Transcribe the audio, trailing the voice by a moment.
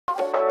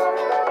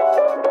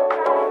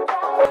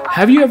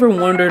Have you ever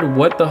wondered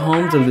what the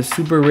homes of the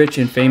super rich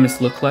and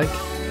famous look like?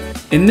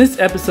 In this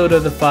episode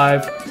of The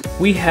 5,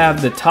 we have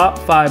the top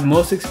 5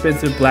 most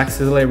expensive black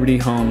celebrity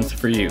homes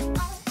for you.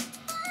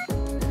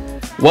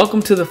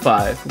 Welcome to The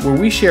 5, where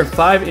we share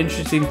 5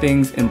 interesting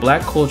things in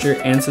black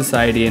culture and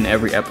society in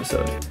every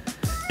episode.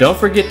 Don't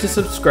forget to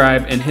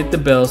subscribe and hit the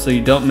bell so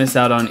you don't miss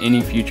out on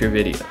any future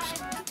videos.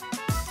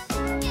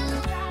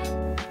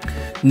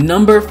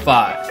 Number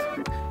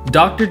 5.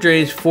 Dr.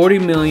 Dre's 40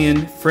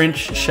 million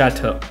French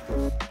Chateau.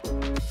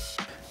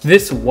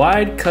 This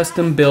wide,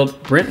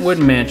 custom-built Brentwood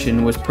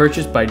mansion was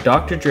purchased by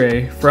Dr.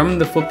 Dre from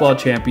the football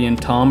champion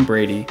Tom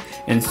Brady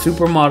and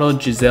supermodel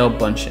Gisele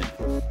Bündchen.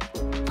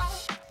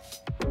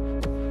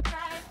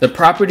 The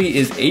property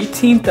is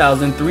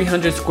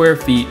 18,300 square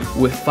feet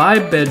with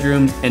 5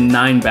 bedrooms and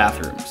 9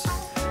 bathrooms.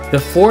 The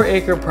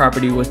 4-acre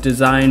property was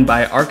designed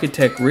by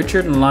architect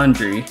Richard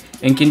Landry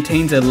and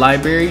contains a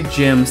library,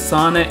 gym,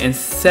 sauna, and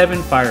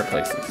 7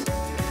 fireplaces.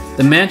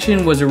 The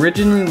mansion was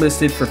originally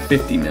listed for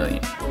 $50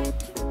 million.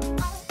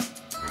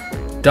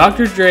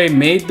 Dr. Dre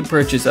made the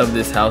purchase of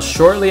this house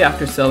shortly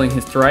after selling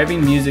his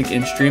thriving music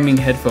and streaming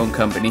headphone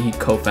company he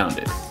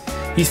co-founded.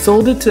 He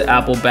sold it to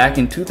Apple back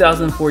in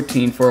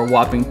 2014 for a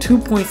whopping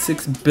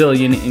 $2.6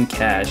 billion in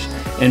cash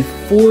and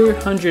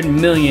 $400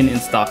 million in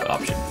stock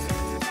options.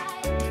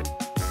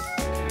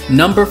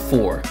 Number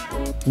 4.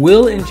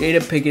 Will and Jada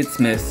Pinkett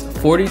Smith's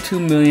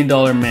 $42 million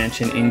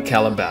mansion in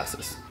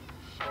Calabasas.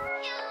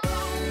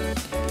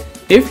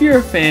 If you're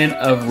a fan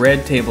of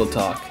Red Table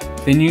Talk,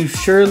 then you've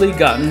surely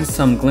gotten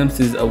some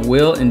glimpses of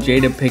Will and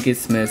Jada Pinkett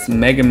Smith's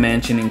mega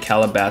mansion in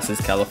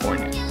Calabasas,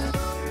 California.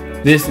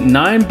 This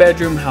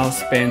 9-bedroom house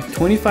spans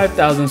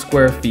 25,000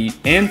 square feet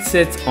and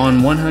sits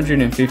on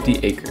 150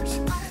 acres.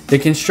 The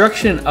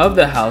construction of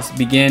the house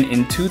began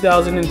in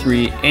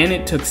 2003 and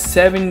it took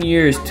 7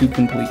 years to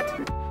complete.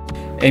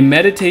 A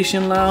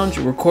meditation lounge,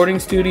 recording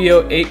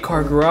studio,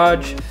 8-car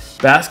garage,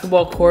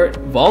 basketball court,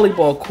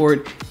 volleyball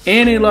court,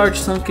 and a large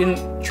sunken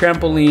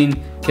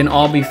trampoline can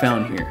all be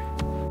found here.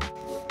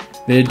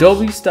 The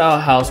Adobe-style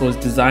house was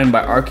designed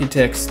by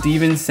architect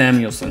Steven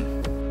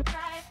Samuelson.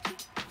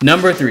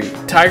 Number 3.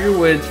 Tiger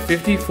Woods'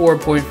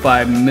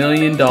 $54.5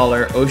 million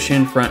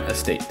oceanfront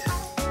estate.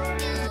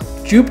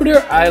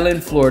 Jupiter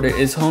Island, Florida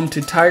is home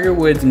to Tiger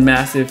Woods'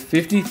 massive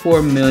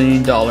 $54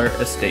 million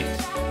estate.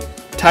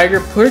 Tiger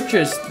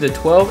purchased the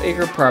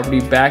 12-acre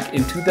property back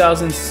in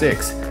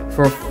 2006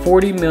 for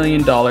 $40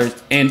 million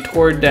and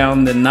tore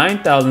down the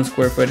 9,000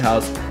 square foot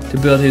house to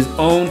build his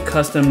own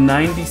custom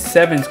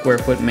 97 square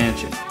foot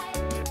mansion.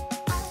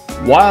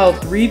 While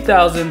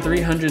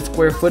 3,300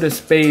 square foot of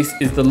space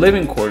is the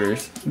living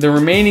quarters, the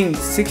remaining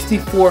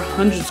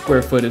 6,400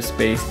 square foot of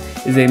space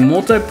is a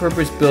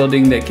multi-purpose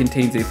building that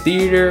contains a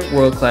theater,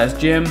 world-class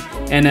gym,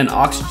 and an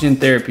oxygen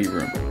therapy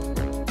room.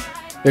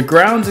 The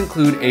grounds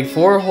include a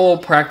 4-hole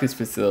practice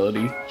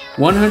facility,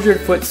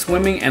 100-foot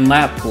swimming and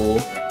lap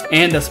pool,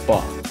 and a spa.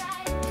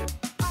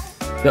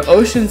 The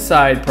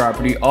oceanside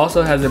property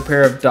also has a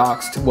pair of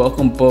docks to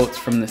welcome boats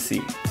from the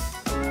sea.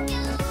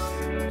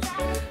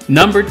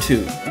 Number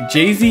 2.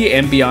 Jay-Z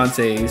and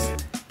Beyonce's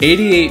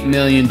 $88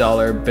 million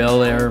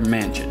Bel Air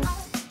mansion.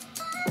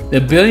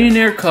 The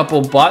billionaire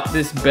couple bought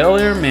this Bel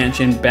Air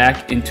mansion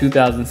back in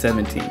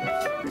 2017.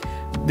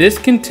 This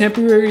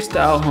contemporary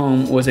style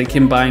home was a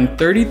combined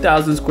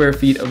 30,000 square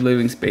feet of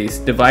living space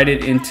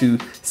divided into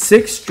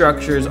 6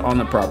 structures on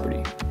the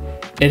property.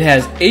 It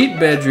has 8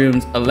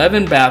 bedrooms,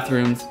 11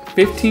 bathrooms,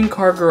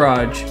 15-car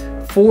garage,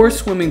 4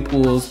 swimming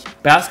pools,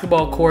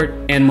 basketball court,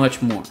 and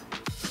much more.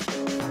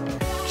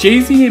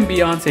 Jay-Z and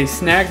Beyonce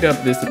snagged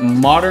up this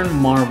modern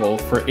marvel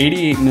for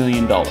 $88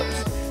 million.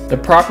 The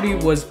property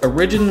was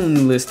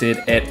originally listed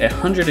at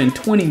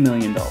 $120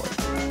 million.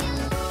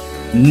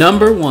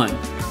 Number 1.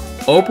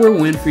 Oprah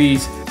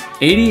Winfrey's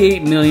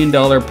 $88 million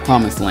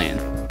Promised Land.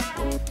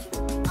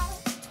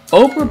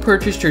 Oprah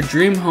purchased her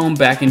dream home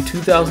back in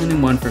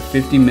 2001 for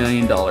 $50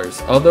 million,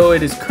 although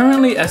it is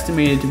currently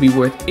estimated to be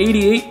worth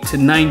 $88 to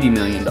 $90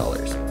 million.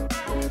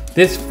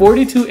 This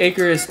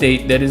 42-acre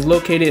estate that is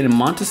located in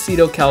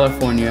Montecito,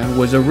 California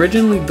was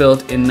originally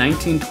built in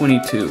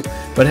 1922,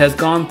 but has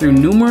gone through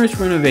numerous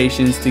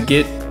renovations to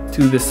get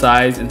to the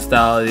size and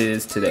style it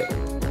is today.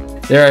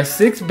 There are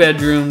 6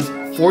 bedrooms,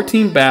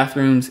 14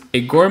 bathrooms,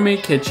 a gourmet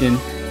kitchen,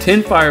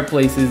 10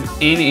 fireplaces,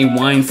 and a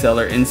wine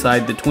cellar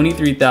inside the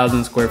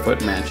 23,000 square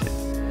foot mansion.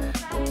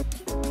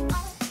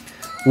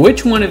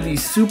 Which one of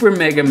these super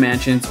mega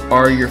mansions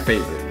are your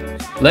favorite?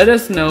 Let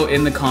us know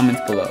in the comments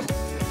below.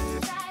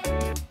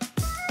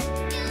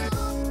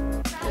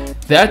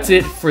 That's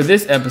it for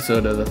this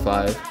episode of The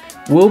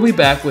 5. We'll be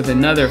back with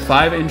another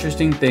 5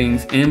 interesting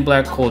things in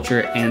black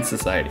culture and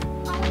society.